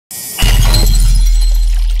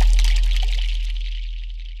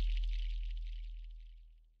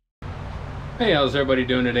Hey, how's everybody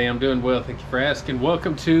doing today? I'm doing well, thank you for asking.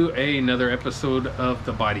 Welcome to another episode of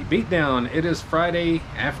the Body Beatdown. It is Friday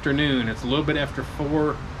afternoon. It's a little bit after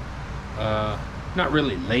 4. Not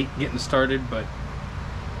really late getting started, but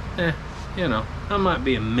you know, I might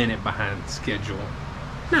be a minute behind schedule.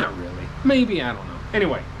 Not really. Maybe, I don't know.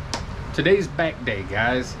 Anyway, today's back day,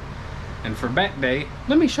 guys. And for back day,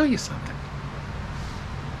 let me show you something.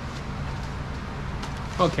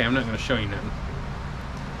 Okay, I'm not going to show you nothing.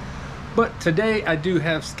 But today I do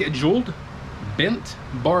have scheduled bent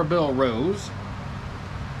barbell rows,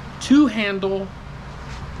 2-handle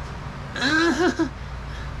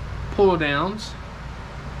pull downs,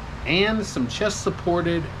 and some chest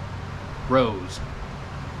supported rows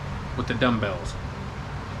with the dumbbells.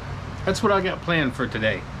 That's what I got planned for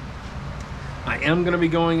today. I am going to be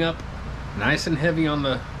going up nice and heavy on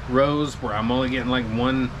the rows where I'm only getting like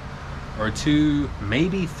 1 or 2,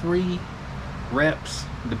 maybe 3 reps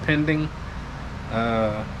depending,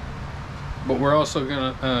 but we're also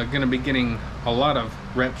gonna be getting a lot of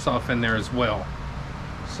reps off in there as well.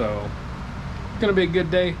 So gonna be a good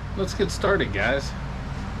day. Let's get started, guys.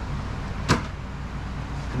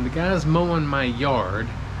 And the guy's mowing my yard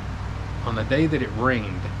on the day that it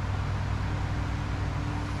rained.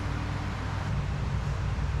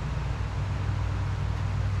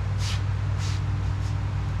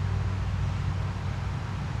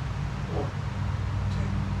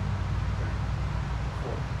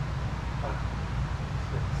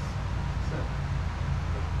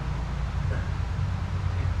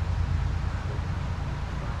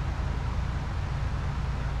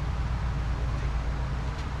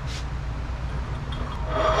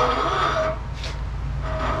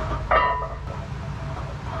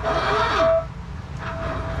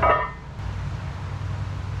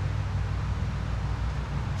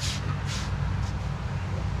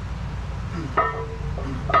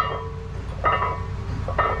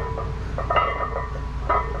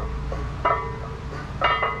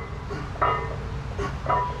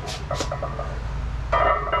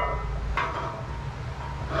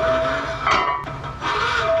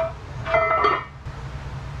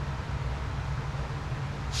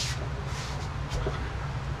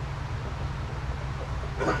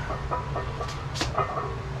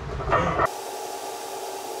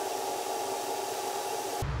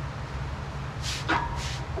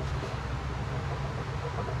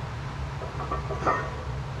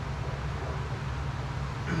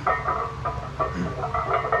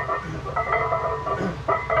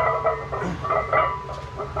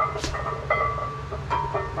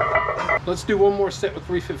 Let's do one more set with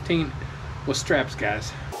 315 with straps,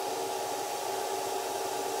 guys.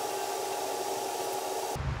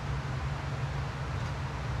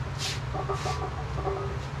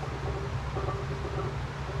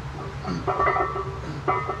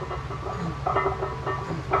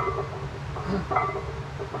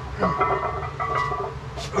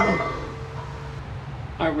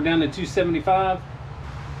 All right, we're down to 275.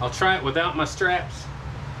 I'll try it without my straps.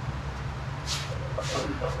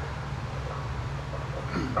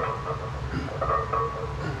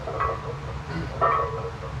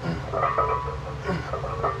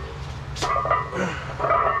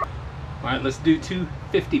 All right, let's do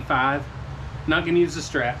 255. Not gonna use the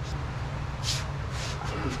straps.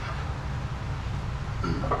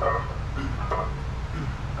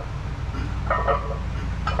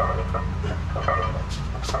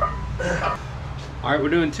 All right, we're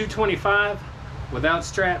doing 225 without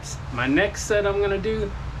straps. My next set I'm gonna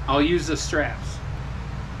do, I'll use the straps.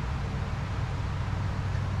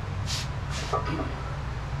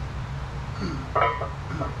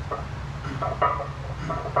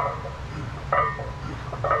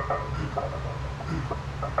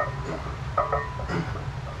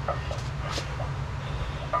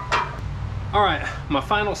 All right, my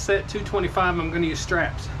final set, 225, I'm gonna use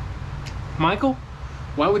straps. Michael,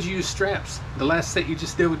 why would you use straps? The last set you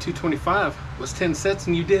just did with 225 was 10 sets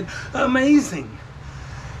and you did amazing.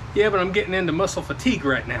 Yeah, but I'm getting into muscle fatigue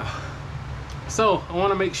right now. So I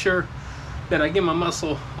wanna make sure that I give my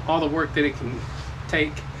muscle all the work that it can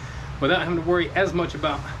take without having to worry as much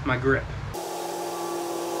about my grip.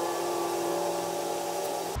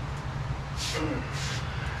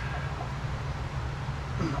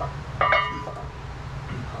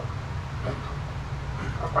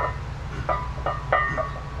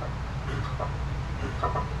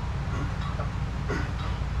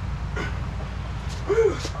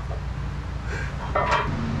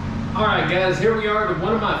 All right, guys, here we are to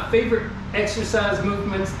one of my favorite exercise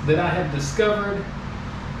movements that I have discovered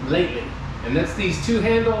lately, and that's these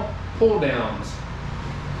 2-handle pull downs.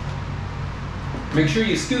 Make sure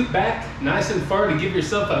you scoot back nice and far to give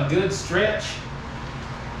yourself a good stretch.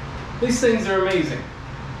 These things are amazing.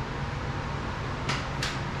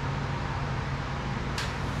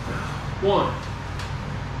 One,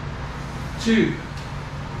 two,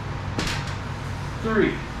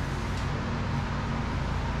 three,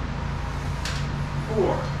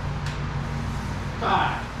 four,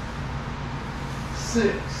 5,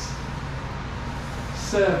 6,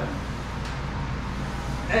 7,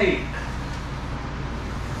 8,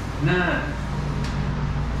 9,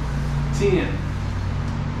 10,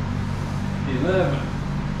 11,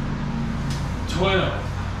 12.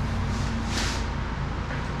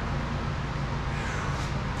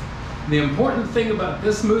 The important thing about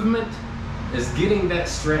this movement is getting that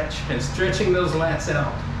stretch and stretching those lats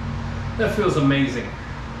out. That feels amazing.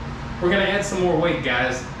 We're gonna add some more weight,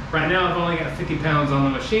 guys. Right now I've only got 50 pounds on the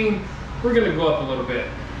machine. We're gonna go up a little bit.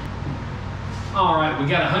 All right, we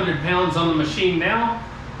got 100 pounds on the machine now.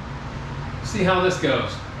 See how this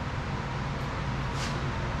goes.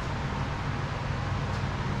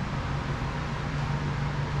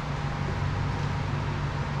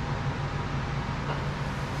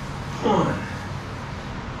 One,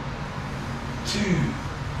 two,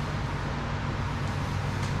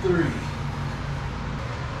 three,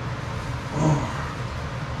 four.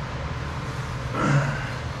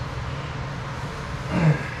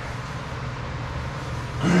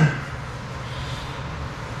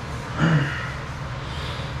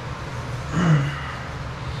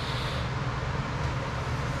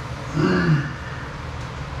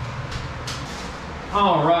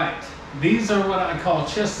 All right, these are what I call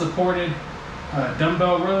chest supported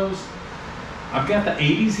dumbbell rows. I've got the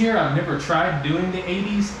 80s here. I've never tried doing the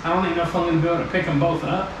 80s. I don't even know if I'm gonna be able to pick them both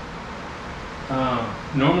up.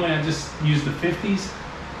 Normally I just use the 50s,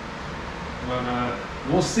 but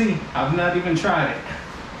we'll see. I've not even tried it.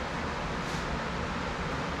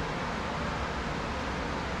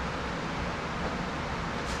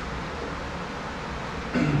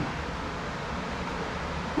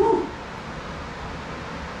 Whew.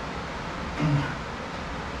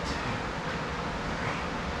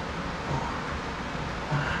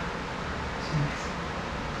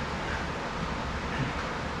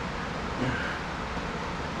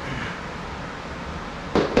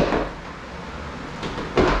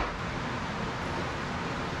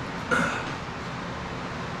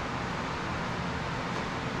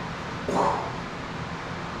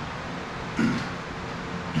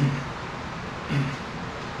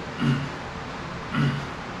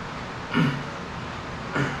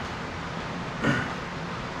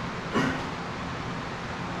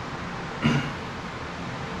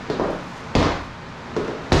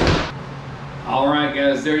 All right,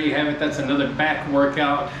 guys, there you have it. That's another back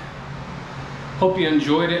workout. Hope you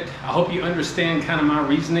enjoyed it. I hope you understand kind of my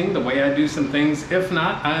reasoning, the way I do some things. If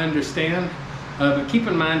not, I understand. But keep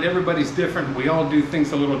in mind, everybody's different. We all do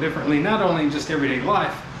things a little differently, not only in just everyday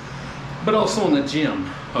life, but also in the gym,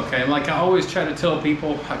 okay? Like I always try to tell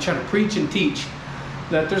people, I try to preach and teach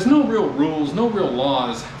that there's no real rules, no real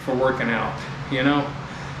laws for working out, you know?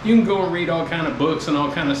 You can go and read all kind of books and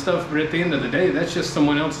all kind of stuff, but at the end of the day, that's just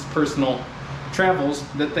someone else's personal travels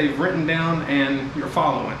that they've written down and you're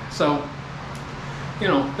following. So, you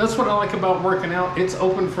know, that's what I like about working out. It's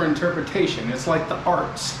open for interpretation. It's like the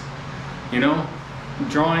arts, you know,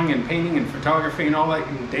 drawing and painting and photography and all that,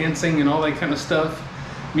 and dancing and all that kind of stuff,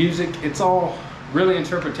 music. It's all really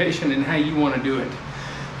interpretation and how you want to do it.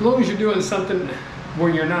 As long as you're doing something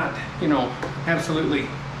where you're not, you know, absolutely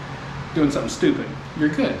doing something stupid, you're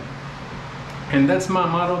good. And that's my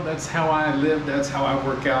motto. That's how I live. That's how I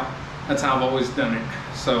work out. That's how I've always done it.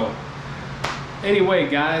 So anyway,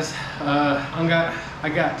 guys, I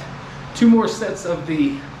got 2 more sets of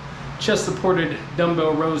the chest supported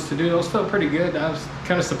dumbbell rows to do. Those felt pretty good. I was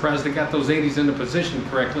kind of surprised I got those 80s into position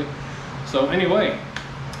correctly. So anyway,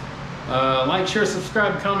 like, share,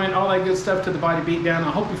 subscribe, comment, all that good stuff to the Body Beatdown.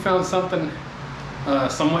 I hope you found something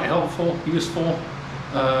somewhat helpful, useful.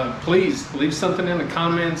 Please leave something in the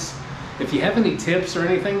comments. If you have any tips or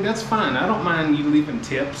anything, that's fine. I don't mind you leaving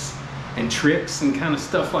tips and tricks and kind of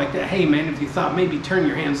stuff like that. Hey man, if you thought maybe turn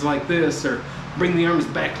your hands like this, or bring the arms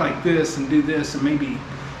back like this and do this, and maybe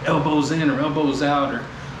elbows in or elbows out, or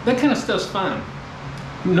that kind of stuff's fine.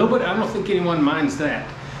 Nobody, I don't think anyone minds that.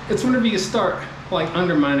 It's whenever you start like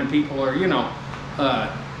undermining people, or, you know,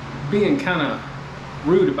 being kind of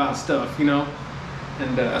rude about stuff, you know,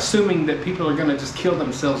 and assuming that people are going to just kill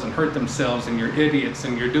themselves and hurt themselves, and you're idiots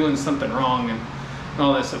and you're doing something wrong and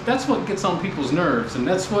all that stuff. That's what gets on people's nerves, and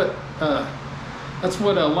that's what a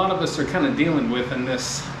lot of us are kind of dealing with in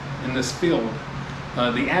this field.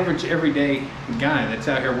 The average everyday guy that's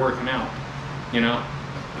out here working out. You know,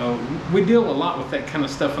 we deal a lot with that kind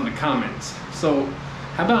of stuff in the comments. So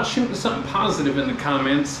how about shooting something positive in the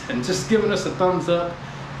comments and just giving us a thumbs up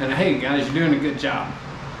and hey guys, you're doing a good job.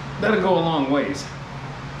 That'll go a long ways.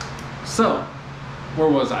 So where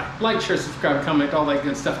was I? Like, share, subscribe, comment, all that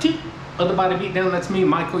good stuff. T of the Body Beatdown. That's me,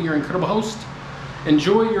 Michael, your incredible host.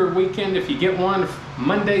 Enjoy your weekend if you get one.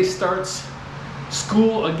 Monday starts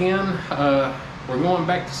school again. We're going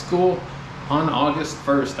back to school on August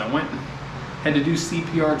 1st. I went and had to do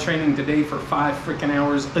CPR training today for 5 freaking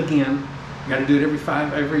hours again. Got to do it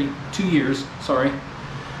every 2 years. Sorry.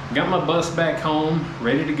 Got my bus back home,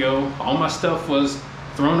 ready to go. All my stuff was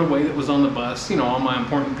thrown away that was on the bus. You know, all my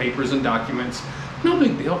important papers and documents. No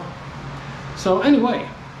big deal. So anyway,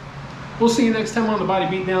 we'll see you next time on the Body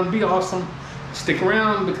Beatdown. Be awesome. Stick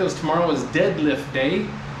around because tomorrow is deadlift day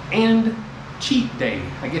and cheat day.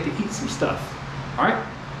 I get to eat some stuff. All right,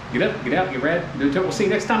 get up, get out, get ready. We'll see you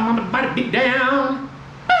next time on the Body Beatdown.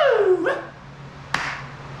 Woo!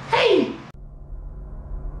 Hey!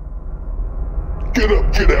 Get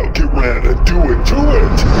up, get out, get ready, do it, do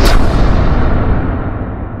it!